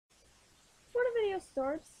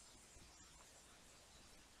starts,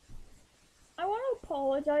 I want to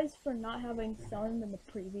apologize for not having sound in the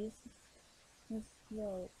previous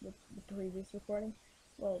recording,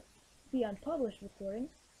 well, the unpublished recording,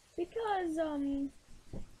 because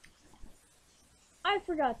I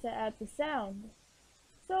forgot to add the sound.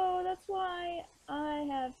 So that's why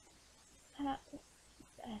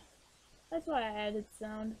that's why I added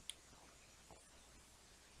sound.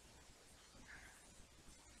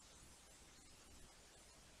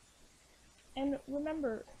 And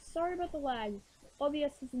remember, sorry about the lag.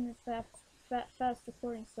 OBS isn't as fast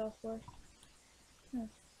recording software.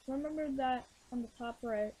 Remember that on the top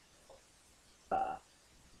right.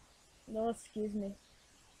 No, excuse me.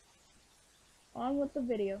 On with the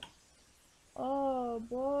video. Oh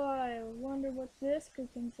boy, I wonder what this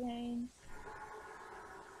could contain.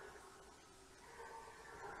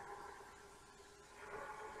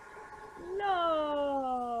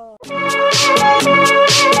 No!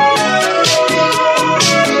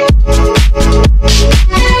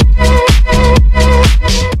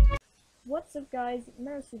 What's up guys,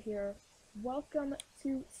 Mercer here. Welcome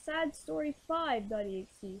to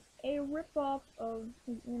SadStory5.exe, a ripoff of,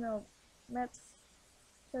 Matt's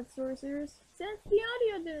Sad Story series. Since the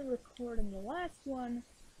audio didn't record in the last one,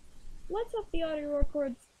 let's hope the audio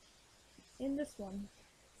records in this one.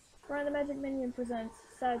 Brian the Magic Minion presents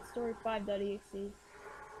SadStory5.exe.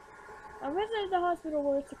 I visited the hospital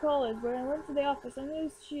where Takal is, but I went to the office. I knew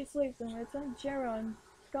she sleeps, and I returned to Jero and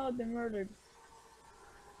Takal had been murdered.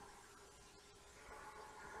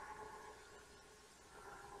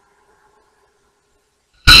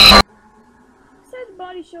 The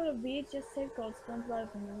body showed a VHS tape called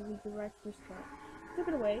SpongeBob from the movie director's cut. Took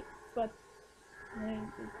it away, but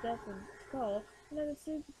the death of Skull, and then it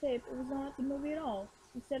saved the tape. It was not the movie at all.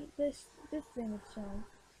 Instead, this thing was shown.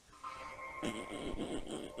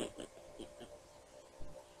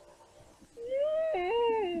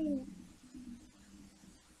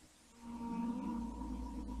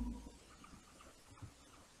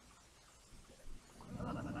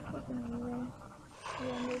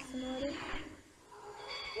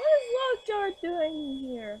 What is Lockjar doing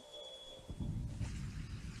here?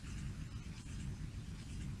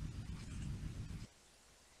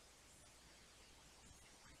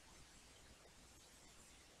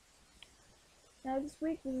 Now this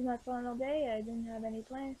week, this is my final day. I didn't have any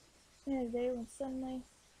plans. I had a day when suddenly...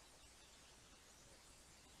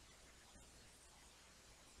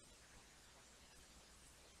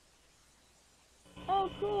 Oh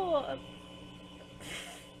cool!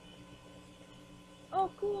 Oh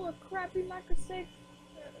cool, a crappy Microsoft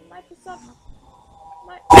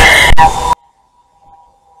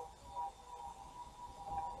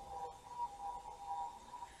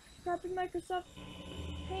crappy Microsoft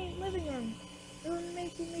Paint living room.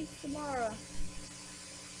 Illuminating me tomorrow.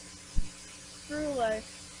 Screw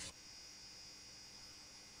life.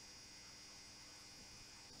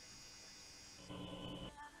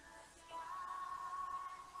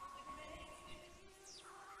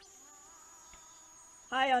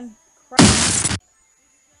 Hi on crap.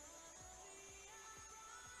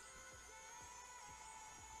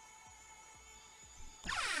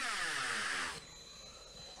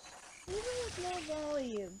 Even with no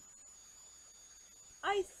volume,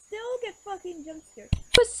 I still get fucking jump scared.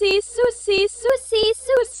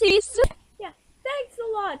 Yeah, thanks a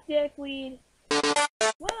lot, dickweed.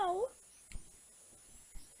 Well,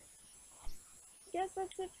 guess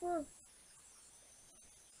that's it for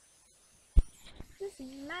this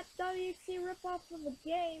Matt.exe ripoff of a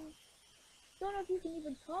game. Don't know if you can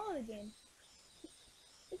even call it a game.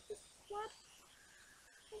 It's just what?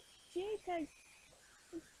 JPEG.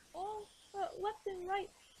 It's all left and right.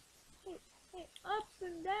 Hey, up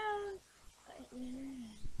and down.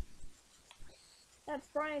 That's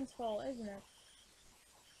Brian's fault, isn't it?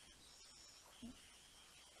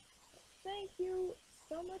 Thank you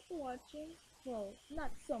so much for watching. Well,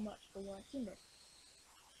 not so much for watching, but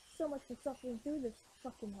so much for suffering through this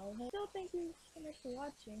fucking hellhole. Still, thank you so much for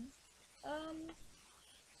watching.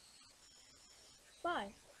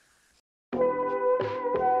 Bye.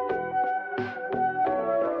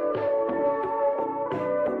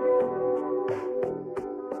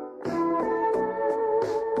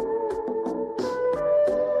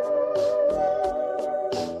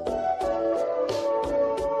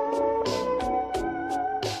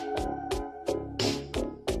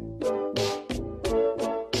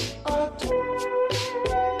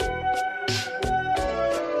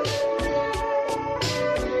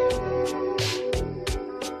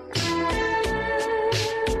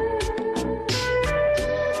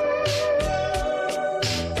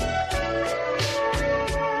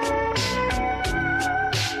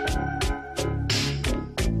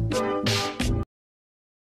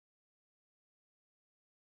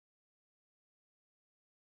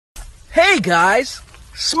 Hey guys,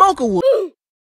 smoke a wood.